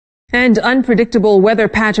And unpredictable weather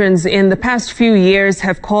patterns in the past few years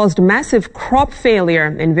have caused massive crop failure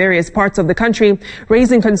in various parts of the country,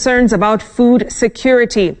 raising concerns about food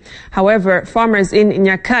security. However, farmers in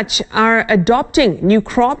Nyakach are adopting new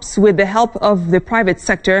crops with the help of the private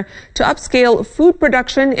sector to upscale food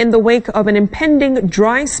production in the wake of an impending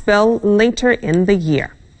dry spell later in the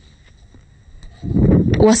year.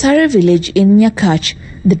 Wasare village in Nyakach.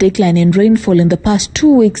 The decline in rainfall in the past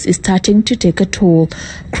 2 weeks is starting to take a toll.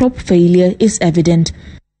 Crop failure is evident.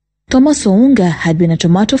 Thomas Ounga had been a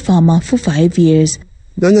tomato farmer for 5 years.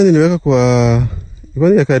 Nyanya niliweka kwa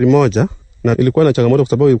ekari moja na ilikuwa na changamoto kwa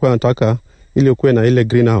sababu ilikuwa nataka ili kuwe na ile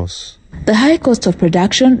greenhouse. The high cost of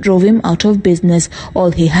production drove him out of business.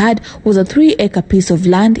 All he had was a 3-acre piece of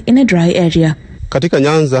land in a dry area. Katika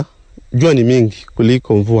Nyanza jua ni mingi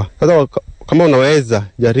kuliko mvua. Sasa kama unaweza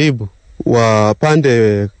jaribu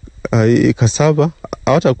wapande cassava,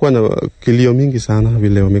 hawatakuwa na kilio mingi sana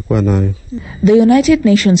vile wamekuwa nayo. The United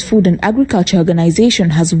Nations Food and Agriculture Organization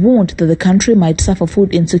has warned that the country might suffer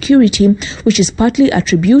food insecurity, which is partly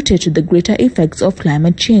attributed to the greater effects of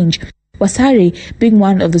climate change. Wasare being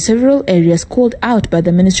one of the several areas called out by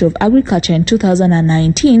the Ministry of Agriculture in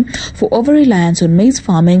 2019 for over-reliance on maize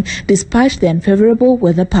farming despite the unfavorable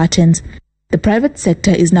weather patterns. The private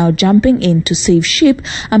sector is now jumping in to save sheep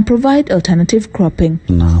and provide alternative cropping.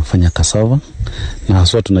 Tunafanya cassava na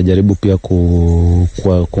haswa tunajaribu pia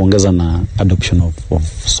kuongeza na adoption of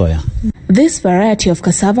soya. This variety of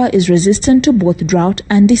cassava is resistant to both drought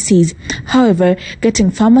and disease. However,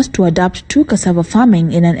 getting farmers to adapt to cassava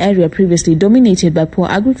farming in an area previously dominated by poor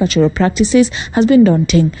agricultural practices has been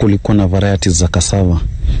daunting. Kulikuwa na varieties za cassava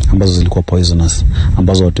ambazo zilikuwa poisonous,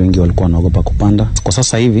 ambazo watu wengi walikuwa wanaogopa kupanda. Kwa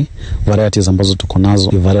sasa hivi varieties ambazo tuko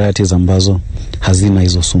nazo ni varieties ambazo hazina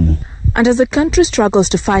hizo sumu. And as the country struggles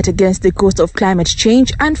to fight against the cost of climate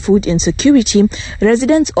change and food insecurity,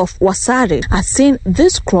 residents of Wasare are seeing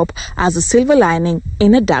this crop as a silver lining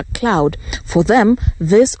in a dark cloud. For them,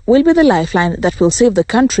 this will be the lifeline that will save the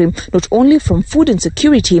country not only from food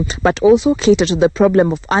insecurity, but also cater to the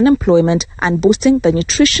problem of unemployment and boosting the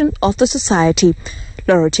nutrition of the society.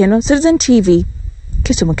 Laura Tieno, Citizen TV,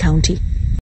 Kisumu County.